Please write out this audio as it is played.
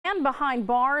man behind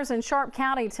bars in Sharp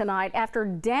County tonight after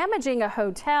damaging a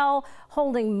hotel,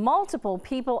 holding multiple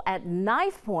people at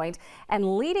knife point,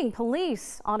 and leading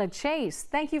police on a chase.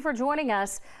 Thank you for joining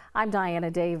us. I'm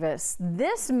Diana Davis.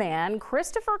 This man,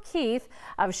 Christopher Keith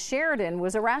of Sheridan,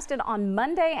 was arrested on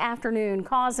Monday afternoon,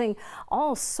 causing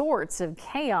all sorts of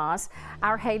chaos.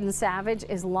 Our Hayden Savage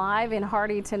is live in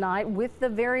Hardy tonight with the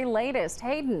very latest.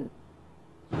 Hayden.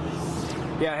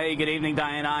 Yeah, hey, good evening,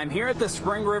 Diana. I'm here at the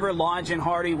Spring River Lodge in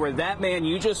Hardy, where that man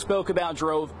you just spoke about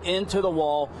drove into the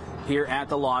wall here at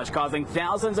the lodge, causing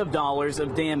thousands of dollars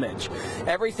of damage.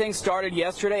 Everything started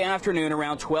yesterday afternoon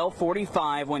around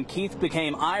 12:45 when Keith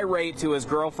became irate to his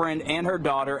girlfriend and her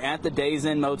daughter at the Days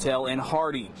Inn Motel in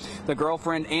Hardy. The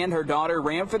girlfriend and her daughter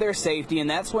ran for their safety, and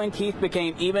that's when Keith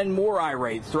became even more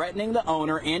irate, threatening the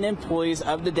owner and employees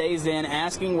of the Days Inn,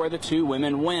 asking where the two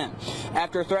women went.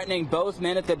 After threatening both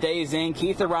men at the Days Inn,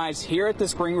 Keith arrives here at the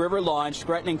Spring River Lodge,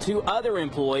 threatening two other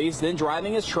employees, then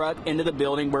driving his truck into the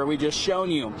building where we just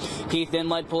shown you. Keith then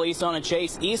led police on a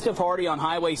chase east of Hardy on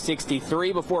Highway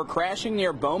 63 before crashing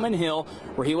near Bowman Hill,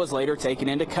 where he was later taken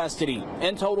into custody.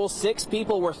 In total, 6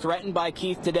 people were threatened by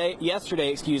Keith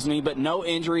yesterday, but no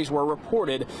injuries were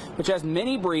reported, which has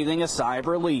many breathing a sigh of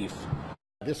relief.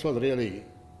 This was really,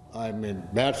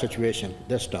 bad situation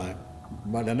this time.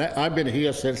 But I've been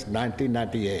here since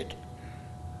 1998.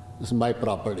 This is my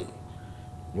property.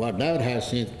 Well, I never have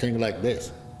seen a thing like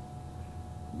this.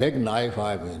 Big knife,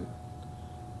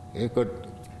 he could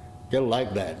kill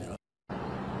like that.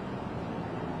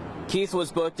 Keith was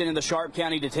booked into the Sharp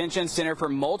County Detention Center for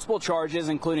multiple charges,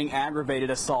 including aggravated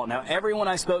assault. Now, everyone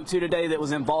I spoke to today that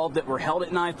was involved that were held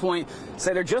at knife point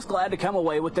say they're just glad to come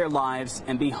away with their lives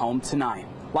and be home tonight.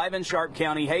 Live in Sharp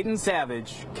County, Hayden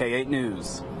Savage, K8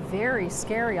 News. Very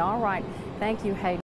scary. All right. Thank you, Hayden.